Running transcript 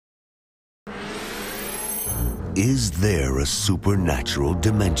Is there a supernatural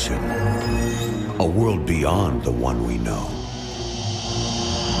dimension? A world beyond the one we know?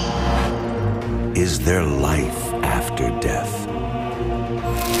 Is there life after death?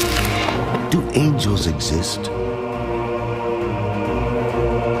 Do angels exist?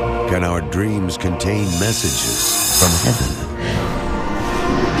 Can our dreams contain messages from heaven?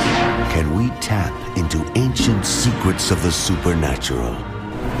 Can we tap into ancient secrets of the supernatural?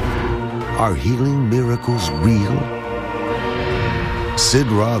 Are healing miracles real? Sid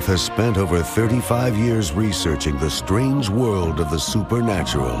Roth has spent over 35 years researching the strange world of the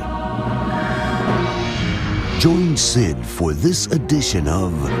supernatural. Join Sid for this edition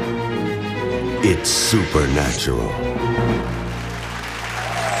of It's Supernatural.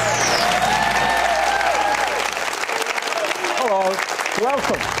 Hello,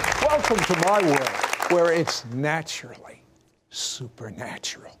 welcome to my world, where it's naturally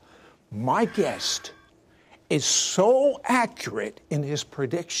supernatural. My guest is so accurate in his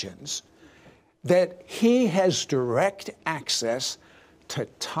predictions that he has direct access to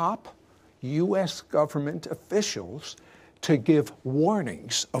top U.S. government officials to give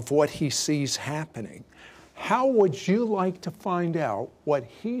warnings of what he sees happening. How would you like to find out what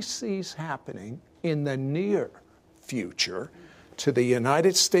he sees happening in the near future to the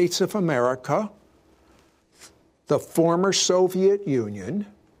United States of America, the former Soviet Union,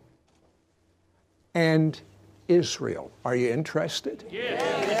 and Israel? Are you interested? Yeah.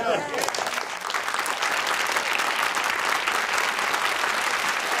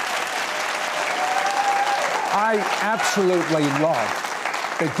 I absolutely love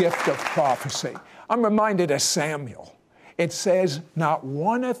the gift of prophecy. I'm reminded of Samuel. It says, not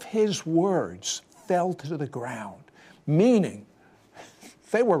one of his words fell to the ground, meaning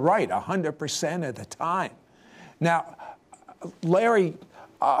they were right 100% of the time. Now, Larry,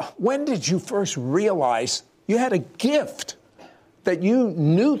 when did you first realize you had a gift, that you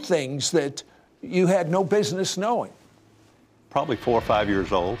knew things that you had no business knowing? Probably 4 or 5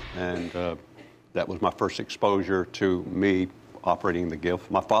 years old, and that was my first exposure to me operating the gift.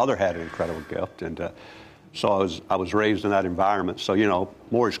 My father had an incredible gift, and so I was raised in that environment. So,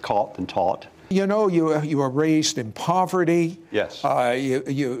 more is caught than taught. You were raised in poverty. Yes.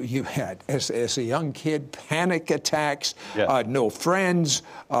 You had, as a young kid, panic attacks, yes. No friends,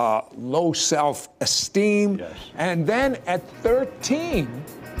 low self-esteem. Yes. And then at 13,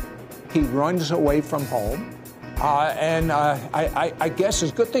 he runs away from home. I guess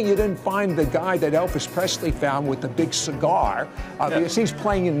it's a good thing you didn't find the guy that Elvis Presley found with the big cigar, because he's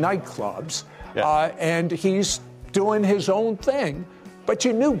playing in nightclubs, and he's doing his own thing. But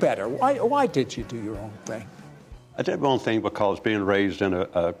you knew better. Why did you do your own thing? I did my own thing because being raised in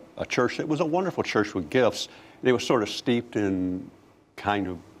a church, it was a wonderful church with gifts. It was sort of steeped in kind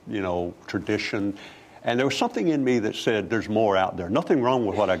of, tradition. And there was something in me that said, there's more out there. Nothing wrong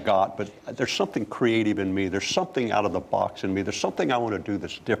with what I got, but there's something creative in me. There's something out of the box in me. There's something I want to do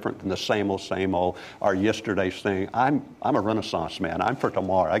that's different than the same old, or yesterday's thing. I'm a Renaissance man. I'm for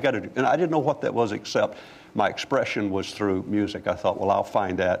tomorrow. And I didn't know what that was, except my expression was through music. I thought, well, I'll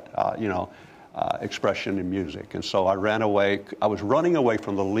find that, expression in music. And so I ran away. I was running away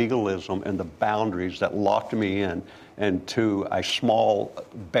from the legalism and the boundaries that locked me into a small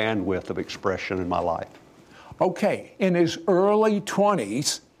bandwidth of expression in my life. Okay, in his early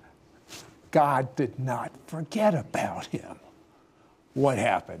 20s, God did not forget about him. What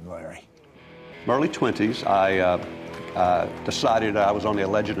happened, Larry? My early 20s, I decided I was on the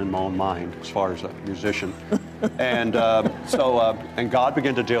alleged in my own mind as far as a musician. And and God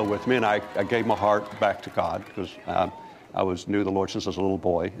began to deal with me, and I gave my heart back to God, because I knew the Lord since I was a little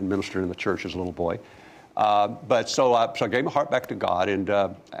boy and ministered in the church as a little boy. So I gave my heart back to God, and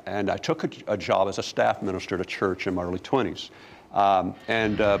I took a job as a staff minister at a church in my early 20s.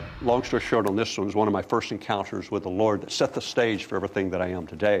 Long story short on this one, was one of my first encounters with the Lord that set the stage for everything that I am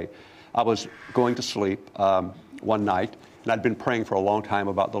today. I was going to sleep one night, and I'd been praying for a long time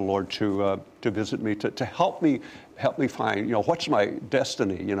about the Lord to visit me, to help me find, what's my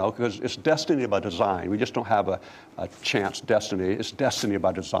destiny, because it's destiny by design. We just don't have a chance destiny. It's destiny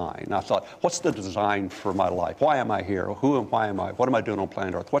by design. And I thought, what's the design for my life? Why am I here? Who and why am I? What am I doing on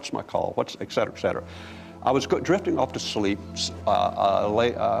planet Earth? What's my call? Et cetera, et cetera. I was drifting off to sleep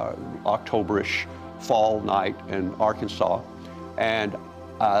late October-ish fall night in Arkansas, and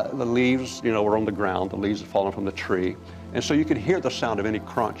the leaves, were on the ground. The leaves had fallen from the tree. And so you could hear the sound of any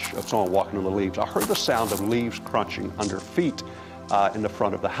crunch of someone walking on the leaves. I heard the sound of leaves crunching under feet in the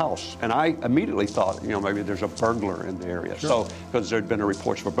front of the house. And I immediately thought, maybe there's a burglar in the area. Sure. So, because there had been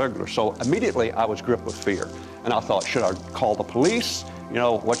reports of a burglar. So immediately I was gripped with fear. And I thought, should I call the police? you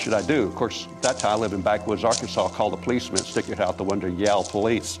know, what should I do? Of course, at that time I lived in Backwoods, Arkansas, called the policeman, stick it out the window, yell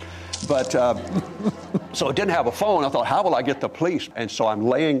police. But so I didn't have a phone. I thought, how will I get the police? And so I'm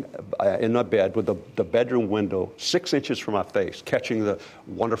laying in my bed with the bedroom window 6 inches from my face, catching the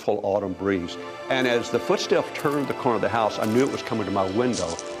wonderful autumn breeze. And as the footsteps turned the corner of the house, I knew it was coming to my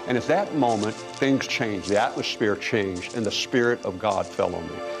window. And at that moment, things changed. The atmosphere changed, and the Spirit of God fell on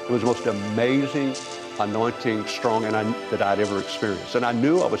me. It was the most amazing anointing, strong, that I'd ever experienced. And I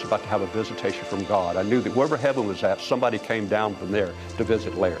knew I was about to have a visitation from God. I knew that wherever heaven was at, somebody came down from there to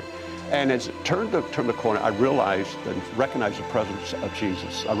visit Larry. And as it turned the corner, I realized and recognized the presence of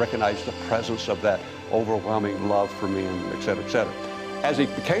Jesus. I recognized the presence of that overwhelming love for me, and et cetera, et cetera. As he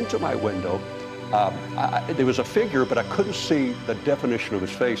came to my window, there was a figure, but I couldn't see the definition of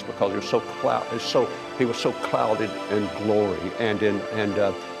his face because he was so clouded in glory and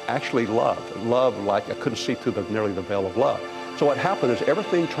actually love like I couldn't see through nearly the veil of love. So what happened is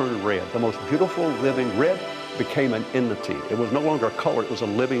everything turned red. The most beautiful living red became an entity. It was no longer a color, it was a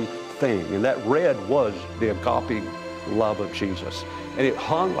living thing. And that red was the agape love of Jesus. And it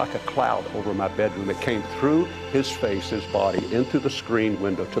hung like a cloud over my bedroom. It came through his face, his body, into the screen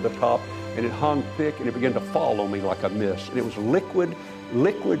window to the top, and it hung thick, and it began to fall on me like a mist. And it was liquid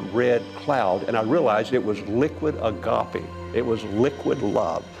red cloud, and I realized it was liquid agape. It was liquid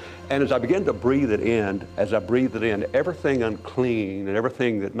love. And as I began to breathe it in, everything unclean and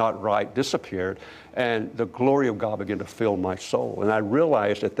everything that not right disappeared, and the glory of God began to fill my soul. And I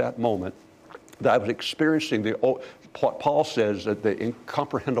realized at that moment that I was experiencing what Paul says, that the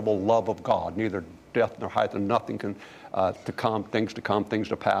incomprehensible love of God, neither death nor height, and nothing can things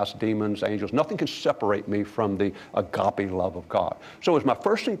to pass, demons, angels, nothing can separate me from the agape love of God. So it was my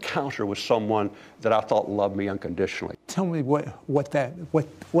first encounter with someone that I thought loved me unconditionally. Tell me what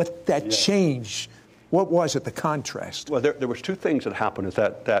that changed. What was it, the contrast? Well, there was two things that happened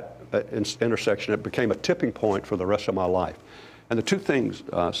at that intersection. It became a tipping point for the rest of my life. And the two things,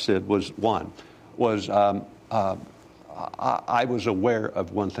 Sid, was one, was I was aware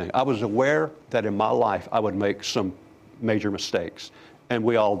of one thing. I was aware that in my life I would make some major mistakes, and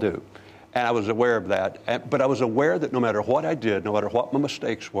we all do. And I was aware of that. But I was aware that no matter what I did, no matter what my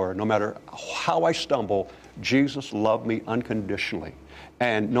mistakes were, no matter how I stumble, Jesus loved me unconditionally.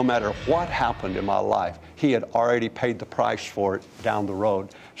 And no matter what happened in my life, he had already paid the price for it down the road.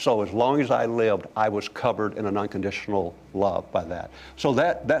 So as long as I lived, I was covered in an unconditional love by that. So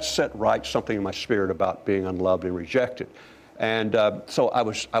that set right something in my spirit about being unloved and rejected. And so I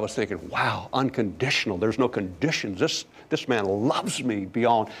was thinking, wow, unconditional. There's no conditions. This man loves me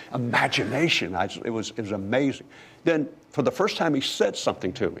beyond imagination. It was amazing. Then for the first time, he said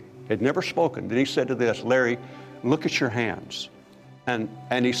something to me. He'd never spoken. Then he said to this, Larry, look at your hands.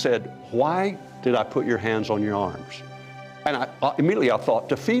 And he said, why did I put your hands on your arms? And immediately I thought,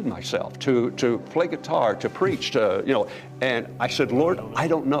 to feed myself, to play guitar, to preach, and I said, Lord, I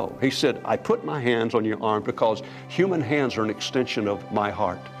don't know. He said, I put my hands on your arm because human hands are an extension of my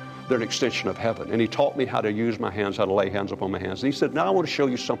heart. They're an extension of heaven. And he taught me how to use my hands, how to lay hands upon my hands. And he said, now I want to show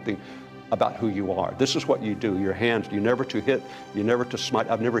you something about who you are. This is what you do. Your hands, you're never to hit, you're never to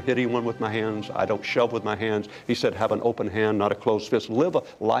smite. I've never hit anyone with my hands. I don't shove with my hands. He said, have an open hand, not a closed fist. Live a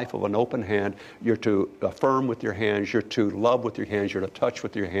life of an open hand. You're to affirm with your hands. You're to love with your hands. You're to touch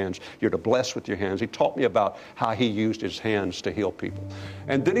with your hands. You're to bless with your hands. He taught me about how he used his hands to heal people.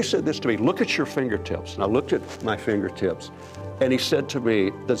 And then he said this to me, look at your fingertips. And I looked at my fingertips, and he said to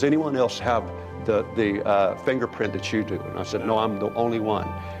me, does anyone else have the fingerprint that you do? And I said, no, I'm the only one.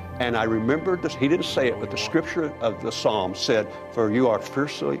 And I remembered this, he didn't say it, but the scripture of the Psalm said, for you are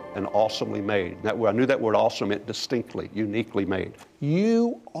fiercely and awesomely made. I knew that word awesome meant distinctly, uniquely made.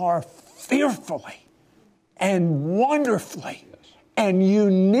 You are fearfully and wonderfully and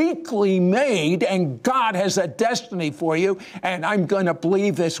uniquely made, and God has a destiny for you. And I'm going to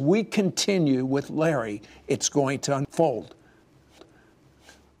believe as we continue with Larry, it's going to unfold.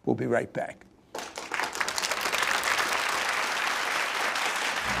 We'll be right back.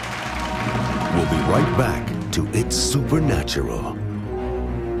 We'll be right back to It's Supernatural.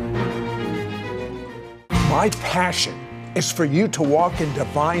 My passion is for you to walk in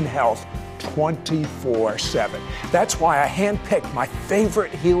divine health 24/7. That's why I handpicked my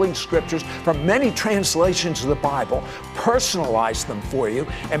favorite healing scriptures from many translations of the Bible, personalized them for you,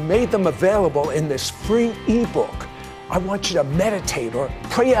 and made them available in this free ebook. I want you to meditate or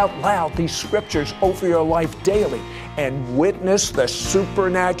pray out loud these scriptures over your life daily and witness the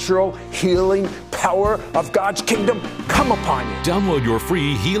supernatural healing power of God's kingdom come upon you. Download your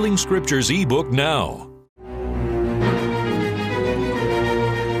free Healing Scriptures ebook now. We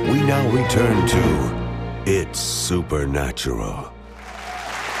now return to It's Supernatural.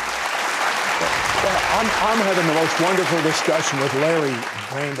 I'm having the most wonderful discussion with Larry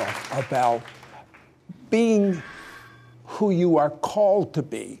Randolph about being who you are called to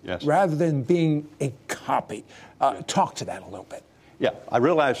be, yes, rather than being a copy. Talk to that a little bit. Yeah, I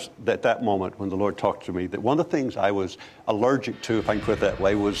realized at that moment when the Lord talked to me that one of the things I was allergic to, if I can put it that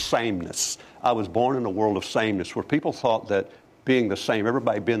way, was sameness. I was born in a world of sameness where people thought that being the same,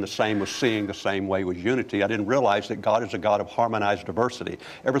 everybody being the same was seeing the same way was unity. I didn't realize that God is a God of harmonized diversity.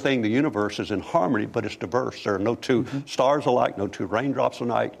 Everything in the universe is in harmony, but it's diverse. There are no two stars alike, no two raindrops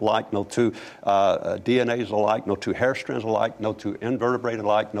alike, no two DNAs alike, no two hair strands alike, no two invertebrate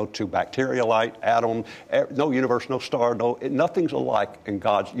alike, no two bacteria alike, atom, no universe, no star, nothing's alike in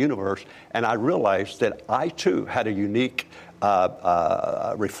God's universe. And I realized that I too had a unique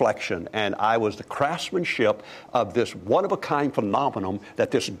reflection, and I was the craftsmanship of this one-of-a-kind phenomenon that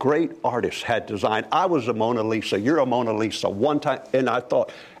this great artist had designed. I was a Mona Lisa, you're a Mona Lisa, one time, and I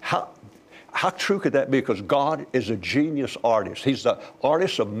thought, how true could that be? Because God is a genius artist. He's the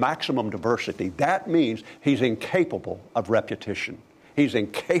artist of maximum diversity. That means he's incapable of repetition. He's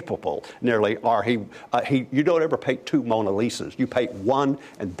incapable, nearly, or you don't ever paint two Mona Lisas. You paint one,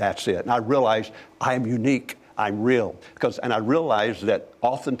 and that's it. And I realized I am unique. I'm real. And I realized that my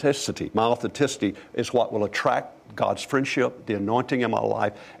authenticity is what will attract God's friendship, the anointing in my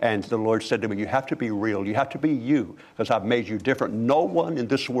life. And the Lord said to me, you have to be real. You have to be you, because I've made you different. No one in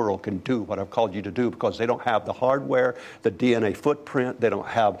this world can do what I've called you to do, because they don't have the hardware, the DNA footprint. They don't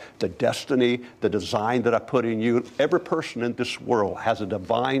have the destiny, the design that I put in you. Every person in this world has a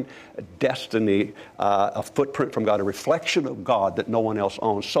divine destiny, a footprint from God, a reflection of God that no one else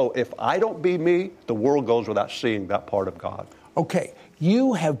owns. So if I don't be me, the world goes without seeing that part of God. Okay,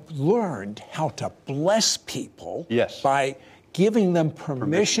 you have learned how to bless people, yes, by giving them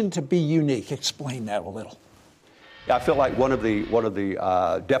permission to be unique. Explain that a little. I feel like one of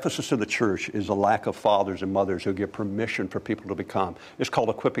the deficits in the church is a lack of fathers and mothers who give permission for people to become. It's called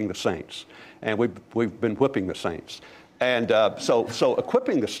equipping the saints, and we've been whipping the saints. And so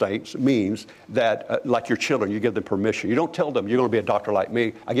equipping the saints means that, like your children, you give them permission. You don't tell them you're going to be a doctor like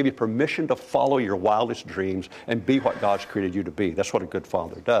me. I give you permission to follow your wildest dreams and be what God's created you to be. That's what a good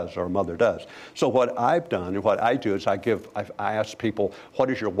father does, or a mother does. So what I've done and what I do is I ask people, what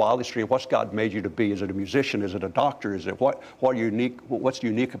is your wildest dream? What's God made you to be? Is it a musician? Is it a doctor? Is it what's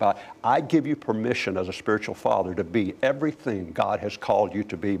unique about it? I give you permission as a spiritual father to be everything God has called you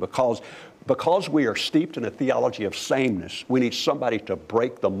to be, because we are steeped in a theology of sameness. We need somebody to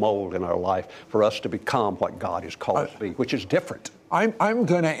break the mold in our life for us to become what God has called us to be, which is different. I'm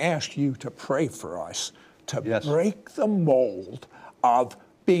going to ask you to pray for us to break the mold of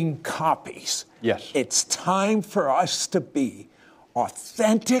being copies. Yes. It's time for us to be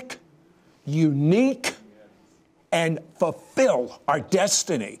authentic, unique, and fulfill our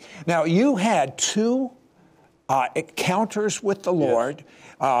destiny. Now, you had two encounters with the Lord.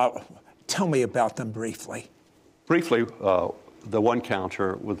 Tell me about them briefly. Briefly, the one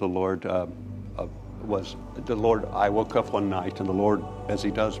encounter with the Lord was the Lord. I woke up one night, and the Lord, as he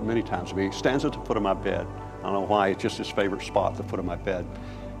does many times to me, he stands at the foot of my bed. I don't know why, it's just his favorite spot, the foot of my bed.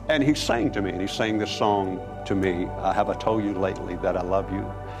 And he sang to me, and he sang this song to me, Have I Told You Lately That I Love You?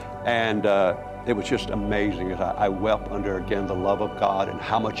 And it was just amazing as I wept under, again, the love of God and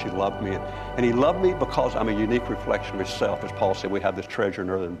how much he loved me. And he loved me because I'm a unique reflection of himself. As Paul said, we have this treasure in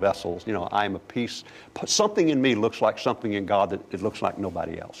earthen vessels. You know, I am a piece. Something in me looks like something in God that it looks like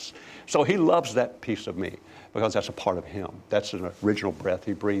nobody else. So he loves that piece of me because that's a part of him. That's an original breath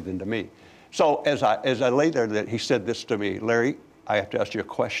he breathed into me. So as I lay there, he said this to me, Larry, I have to ask you a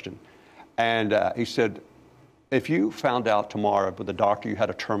question. And he said, if you found out tomorrow with the doctor you had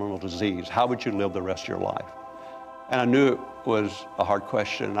a terminal disease, how would you live the rest of your life? And I knew it was a hard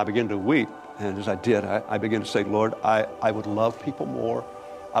question, and I began to weep. And as I did, I began to say, Lord, I would love people more.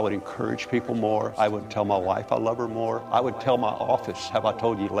 I would encourage people more. I would tell my wife I love her more. I would tell my office, have I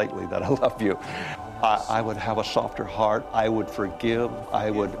told you lately that I love you? I would have a softer heart. I would forgive. I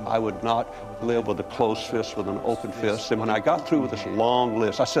would not live with a closed fist, with an open fist. And when I got through with this long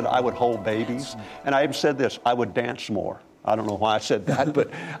list, I said I would hold babies. And I even said this, I would dance more. I don't know why I said that,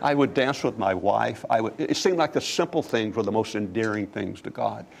 but I would dance with my wife. It seemed like the simple things were the most endearing things to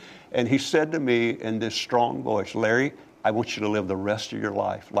God. And he said to me in this strong voice, Larry, I want you to live the rest of your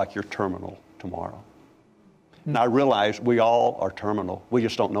life like you're terminal tomorrow. And I realize we all are terminal. We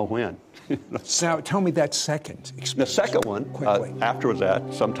just don't know when. Now, tell me that second. The second one, after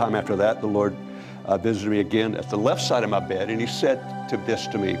that, sometime after that, the Lord visited me again at the left side of my bed, and he said this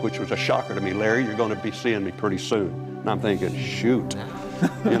to me, which was a shocker to me, Larry, you're going to be seeing me pretty soon. And I'm thinking, shoot.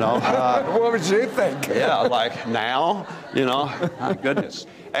 You know. What would you think? Yeah, like now, you know, my goodness.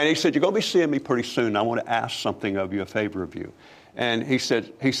 And he said, you're going to be seeing me pretty soon. I want to ask something of you, a favor of you. And he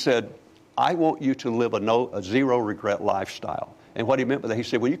said, I want you to live a zero regret lifestyle. And what he meant by that, he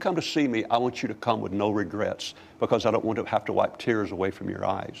said, when you come to see me, I want you to come with no regrets because I don't want to have to wipe tears away from your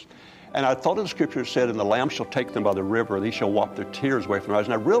eyes. And I thought of the scripture that said, and the Lamb shall take them by the river, and they shall wipe their tears away from their eyes.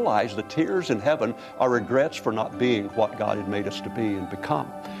 And I realized the tears in heaven are regrets for not being what God had made us to be and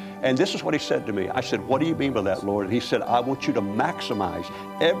become. And this is what he said to me. I said, what do you mean by that, Lord? And he said, I want you to maximize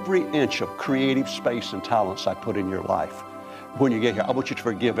every inch of creative space and talents I put in your life. When you get here, I want you to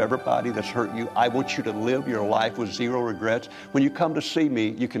forgive everybody that's hurt you. I want you to live your life with zero regrets. When you come to see me,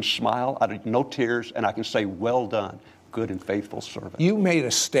 you can smile out of no tears, and I can say, well done, good and faithful servant. You made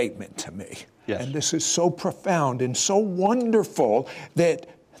a statement to me. Yes. And this is so profound and so wonderful that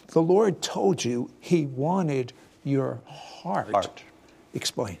the Lord told you he wanted your heart.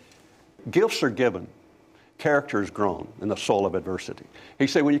 Explain. Gifts are given. Character is grown in the soul of adversity. He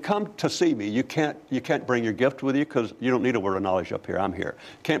said, when you come to see me, you can't bring your gift with you because you don't need a word of knowledge up here. I'm here.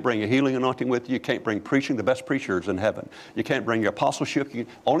 Can't bring a healing anointing with you. You can't bring preaching. The best preacher is in heaven. You can't bring your apostleship.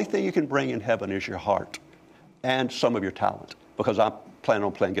 Only thing you can bring in heaven is your heart and some of your talent, because I'm planning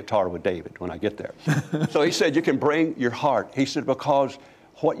on playing guitar with David when I get there. So he said, you can bring your heart. He said, because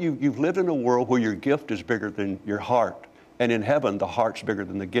you've lived in a world where your gift is bigger than your heart. And in heaven, the heart's bigger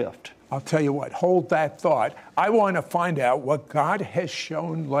than the gift. I'll tell you what, hold that thought. I want to find out what God has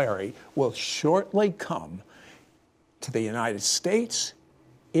shown Larry will shortly come to the United States,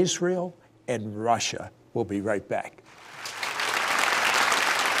 Israel, and Russia. We'll be right back.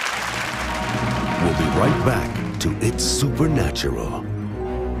 We'll be right back to It's Supernatural.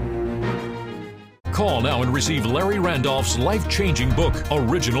 Call now and receive Larry Randolph's life-changing book,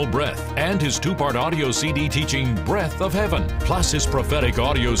 Original Breath, and his 2-part audio CD teaching, Breath of Heaven, plus his prophetic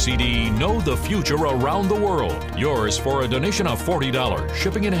audio CD, Know the Future Around the World. Yours for a donation of $40.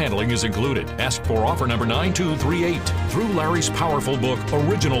 Shipping and handling is included. Ask for offer number 9238. Through Larry's powerful book,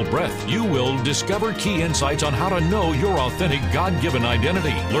 Original Breath, you will discover key insights on how to know your authentic God-given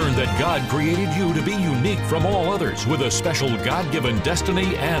identity. Learn that God created you to be unique from all others with a special God-given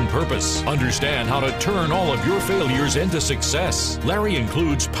destiny and purpose. Understand how to turn all of your failures into success. Larry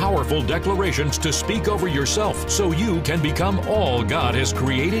includes powerful declarations to speak over yourself so you can become all God has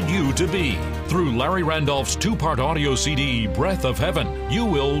created you to be. Through Larry Randolph's 2-part audio CD, Breath of Heaven, you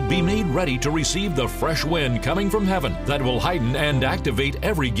will be made ready to receive the fresh wind coming from heaven that will heighten and activate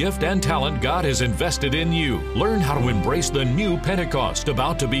every gift and talent God has invested in you. Learn how to embrace the new Pentecost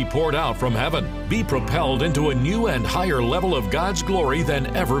about to be poured out from heaven. Be propelled into a new and higher level of God's glory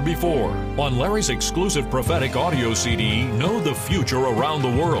than ever before. On Larry's exclusive prophetic audio CD, Know the Future Around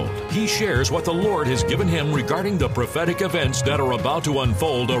the World, he shares what the Lord has given him regarding the prophetic events that are about to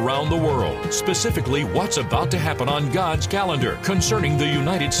unfold around the world. Specifically, what's about to happen on God's calendar concerning the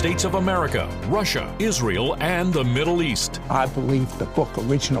United States of America, Russia, Israel, and the Middle East. I believe the book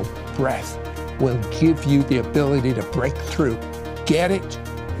Original Breath will give you the ability to break through. Get it,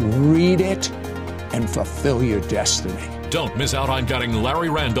 read it, and fulfill your destiny. Don't miss out on getting Larry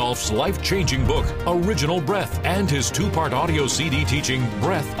Randolph's life-changing book, Original Breath, and his 2-part audio CD teaching,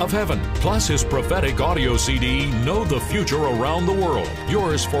 Breath of Heaven, plus his prophetic audio CD, Know the Future Around the World.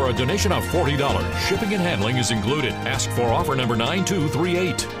 Yours for a donation of $40. Shipping and handling is included. Ask for offer number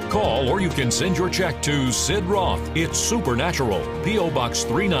 9238. Call or you can send your check to Sid Roth. It's Supernatural. P.O. Box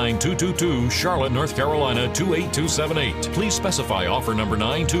 39222, Charlotte, North Carolina 28278. Please specify offer number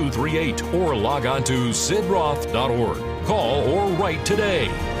 9238 or log on to sidroth.org. Call or write today.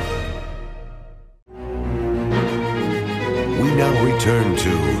 We now return to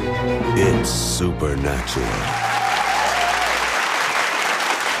It's Supernatural.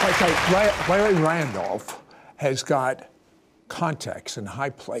 Okay, Larry Randolph has got contacts in high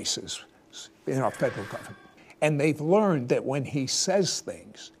places in our federal government. And they've learned that when he says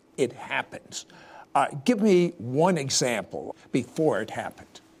things, it happens. Give me one example before it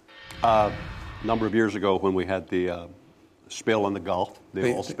happened. A number of years ago when we had the spill in the Gulf,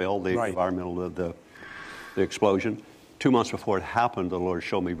 the oil spill, the right. environmental, the explosion. 2 months before it happened, the Lord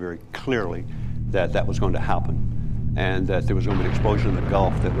showed me very clearly that that was going to happen, and that there was going to be an explosion in the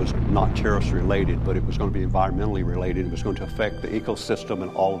Gulf that was not terrorist-related, but it was going to be environmentally related. It was going to affect the ecosystem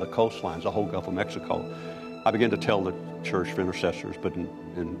and all of the coastlines, the whole Gulf of Mexico. I began to tell the church for intercessors, but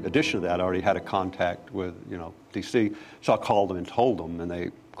in addition to that, I already had a contact with, D.C., so I called them and told them, and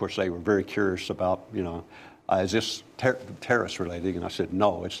of course, they were very curious about, is this terrorist related? And I said,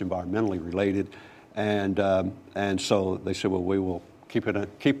 no, it's environmentally related. And so they said, well, we will keep it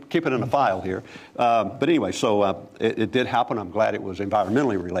in the file here. But anyway, so it did happen. I'm glad it was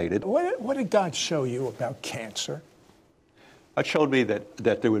environmentally related. What did God show you about cancer? It showed me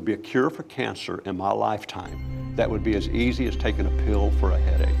that there would be a cure for cancer in my lifetime that would be as easy as taking a pill for a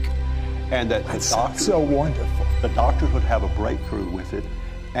headache. And that That's so wonderful. The doctors would have a breakthrough with it,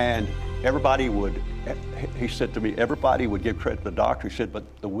 and everybody would, he said to me, everybody would give credit to the doctor. He said, but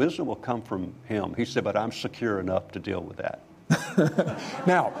the wisdom will come from him. He said, but I'm secure enough to deal with that.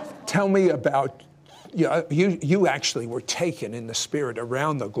 Now, tell me about, you actually were taken in the spirit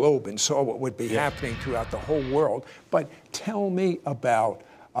around the globe and saw what would be happening throughout the whole world. But tell me about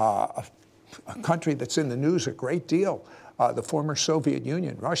a country that's in the news a great deal, the former Soviet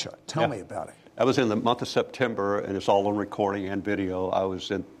Union, Russia. Tell me about it. I was in the month of September, and it's all on recording and video. I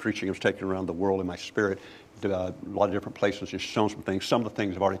was in preaching. I was taken around the world in my spirit, a lot of different places, just shown some things. Some of the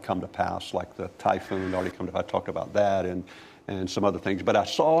things have already come to pass, like the typhoon already come to pass. I talked about that and some other things. But I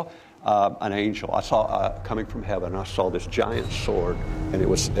saw an angel. I saw coming from heaven, and I saw this giant sword, and it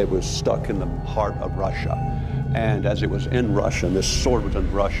was stuck in the heart of Russia. And as it was in Russia, and this sword was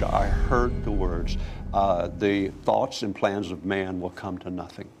in Russia, I heard the words, the thoughts and plans of man will come to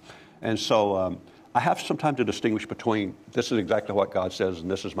nothing. And so I have some time to distinguish between this is exactly what God says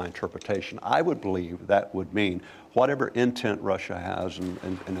and this is my interpretation. I would believe that would mean whatever intent Russia has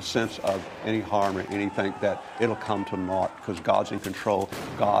in the sense of any harm or anything, that it'll come to naught because God's in control.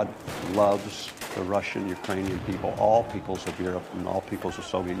 God loves the Russian, Ukrainian people, all peoples of Europe and all peoples of the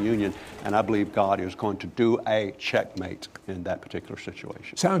Soviet Union. And I believe God is going to do a checkmate in that particular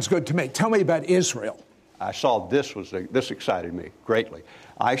situation. Sounds good to me. Tell me about Israel. I saw this excited me greatly.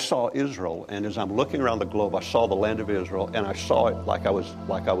 I saw Israel, and as I'm looking around the globe, I saw the land of Israel, and I saw it like I was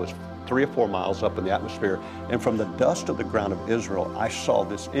 3 or 4 miles up in the atmosphere. And from the dust of the ground of Israel, I saw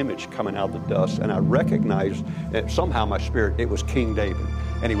this image coming out of the dust, and I recognized that somehow my spirit, it was King David.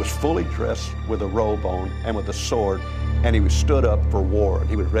 And he was fully dressed with a robe on and with a sword, and he was stood up for war.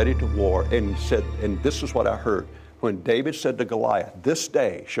 He was ready to war, and he said, and this is what I heard. When David said to Goliath, this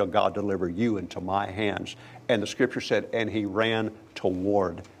day shall God deliver you into my hands. And the scripture said, and he ran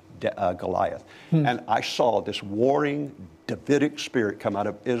toward Goliath. And I saw this warring Davidic spirit come out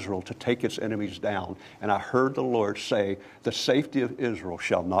of Israel to take its enemies down. And I heard the Lord say, the safety of Israel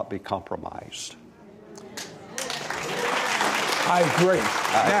shall not be compromised. I agree.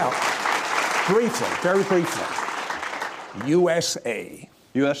 Now, briefly, very briefly,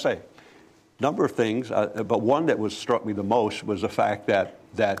 USA. Number of things, but one that struck me the most was the fact that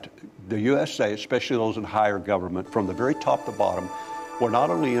the USA, especially those in higher government, from the very top to bottom, were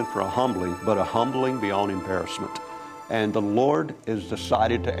not only in for a humbling, but a humbling beyond embarrassment. And the Lord has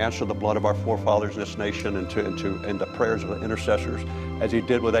decided to answer the blood of our forefathers in this nation and the prayers of the intercessors, as he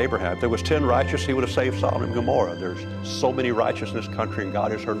did with Abraham. If there was 10 righteous, he would have saved Sodom and Gomorrah. There's so many righteous in this country, and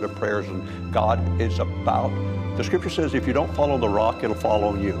God has heard their prayers, and God is about. The scripture says if you don't fall on the rock, it'll fall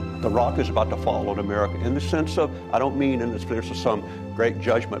on you. The rock is about to fall on America in the sense of, I don't mean in the sense of some great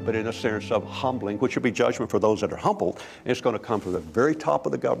judgment, but in a sense of humbling, which will be judgment for those that are humbled. And it's going to come from the very top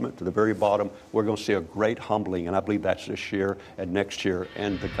of the government to the very bottom. We're going to see a great humbling, and I believe that's this year and next year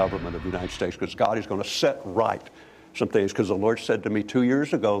in the government of the United States, because God is going to set right some things, because the Lord said to me 2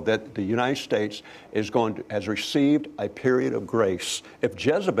 years ago that the United States has received a period of grace. If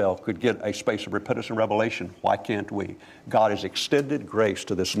Jezebel could get a space of repentance and revelation, why can't we? God has extended grace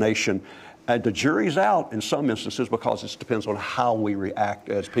to this nation. And the jury's out in some instances because it depends on how we react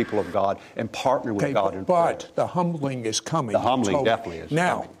as people of God and partner with God in prayer. But the humbling is coming. The humbling definitely is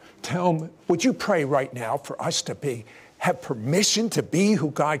now, coming. Tell me, would you pray right now for us to have permission to be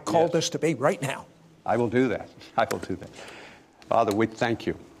who God called us to be right now? I will do that. I will do that. Father, we thank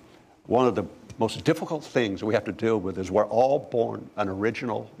you. One of the most difficult things we have to deal with is we're all born an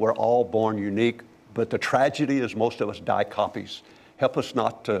original. We're all born unique. But the tragedy is most of us die copies. Help us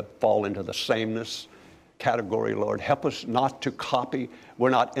not to fall into the sameness category, Lord. Help us not to copy. We're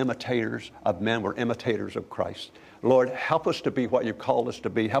not imitators of men. We're imitators of Christ. Lord, help us to be what you've called us to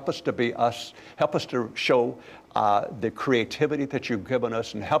be. Help us to be us. Help us to show the creativity that you've given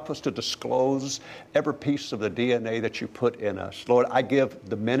us, and help us to disclose every piece of the DNA that you put in us. Lord, I give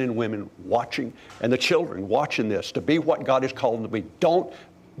the men and women watching and the children watching this to be what God has called them to be. Don't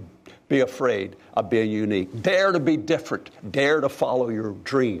be afraid of being unique. Dare to be different. Dare to follow your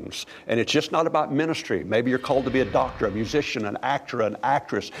dreams. And it's just not about ministry. Maybe you're called to be a doctor, a musician, an actor, an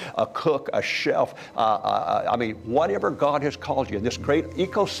actress, a cook, a chef. Whatever God has called you in this great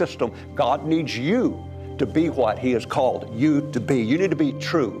ecosystem, God needs you to be what he has called you to be. You need to be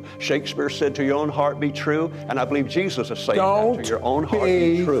true. Shakespeare said, to your own heart be true. And I believe Jesus is saying that, to your own heart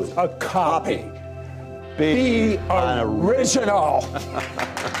be true. A copy. Be original.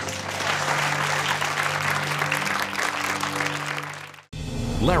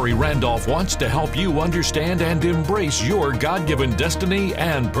 Larry Randolph wants to help you understand and embrace your God-given destiny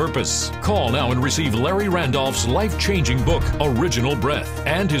and purpose. Call now and receive Larry Randolph's life-changing book, Original Breath,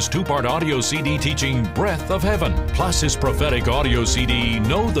 and his 2-part audio CD teaching, Breath of Heaven, plus his prophetic audio CD,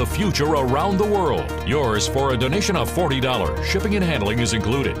 Know the Future Around the World. Yours for a donation of $40. Shipping and handling is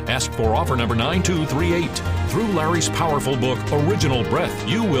included. Ask for offer number 9238. Through Larry's powerful book, Original Breath,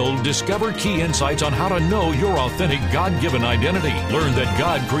 you will discover key insights on how to know your authentic God-given identity. Learn that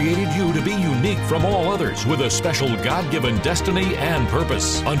God created you to be unique from all others with a special God-given destiny and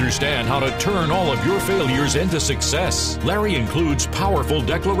purpose. Understand how to turn all of your failures into success. Larry includes powerful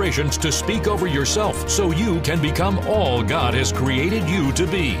declarations to speak over yourself so you can become all God has created you to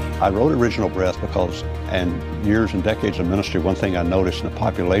be. I wrote Original Breath because, and years and decades of ministry, one thing I noticed in the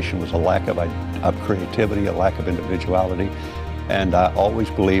population was a lack of creativity, a lack of individuality. And I always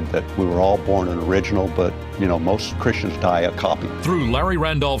believed that we were all born an original, but, you know, most Christians die a copy. Through Larry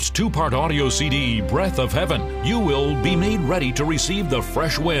Randolph's 2-part audio CD, Breath of Heaven, you will be made ready to receive the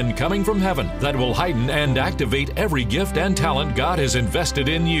fresh wind coming from heaven that will heighten and activate every gift and talent God has invested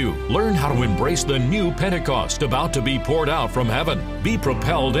in you. Learn how to embrace the new Pentecost about to be poured out from heaven. Be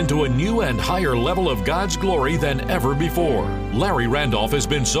propelled into a new and higher level of God's glory than ever before. Larry Randolph has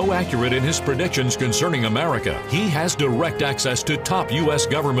been so accurate in his predictions concerning America, he has direct access to top U.S.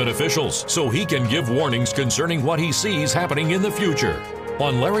 government officials, so he can give warnings concerning what he sees happening in the future.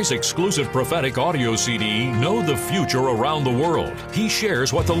 On Larry's exclusive prophetic audio CD, Know the Future Around the World, he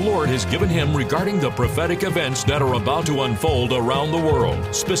shares what the Lord has given him regarding the prophetic events that are about to unfold around the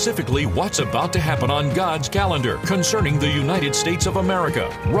world, specifically what's about to happen on God's calendar concerning the United States of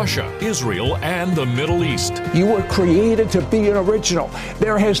America, Russia, Israel, and the Middle East. You were created to be an original.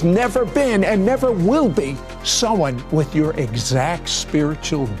 There has never been and never will be someone with your exact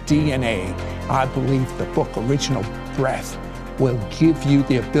spiritual DNA. I believe the book Original Breath will give you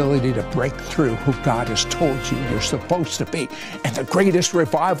the ability to break through who God has told you you're supposed to be. And the greatest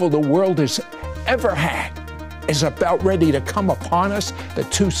revival the world has ever had is about ready to come upon us. The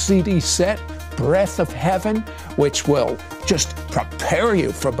 2-CD set, Breath of Heaven, which will just prepare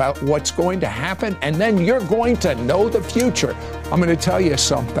you for about what's going to happen, and then you're going to know the future. I'm going to tell you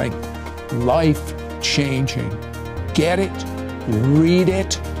something, life-changing. Get it, read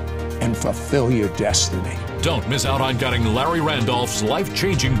it, and fulfill your destiny. Don't miss out on getting Larry Randolph's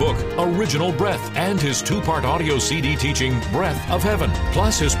life-changing book, Original Breath, and his 2-part audio CD teaching, Breath of Heaven,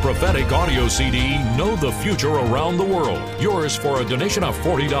 plus his prophetic audio CD, Know the Future Around the World. Yours for a donation of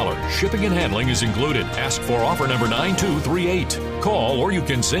 $40. Shipping and handling is included. Ask for offer number 9238. Call or you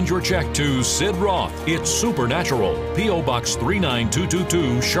can send your check to Sid Roth. It's Supernatural. P.O. Box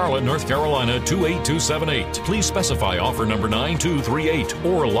 39222, Charlotte, North Carolina 28278. Please specify offer number 9238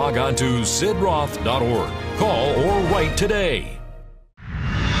 or log on to sidroth.org. Call or write today.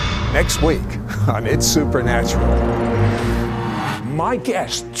 Next week on It's Supernatural, my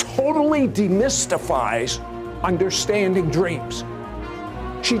guest totally demystifies understanding dreams.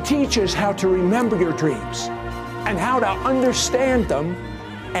 She teaches how to remember your dreams and how to understand them,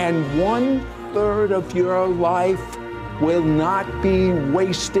 and 1/3 of your life will not be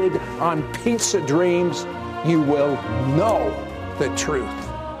wasted on pizza dreams. You will know the truth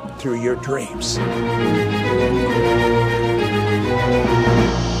through your dreams.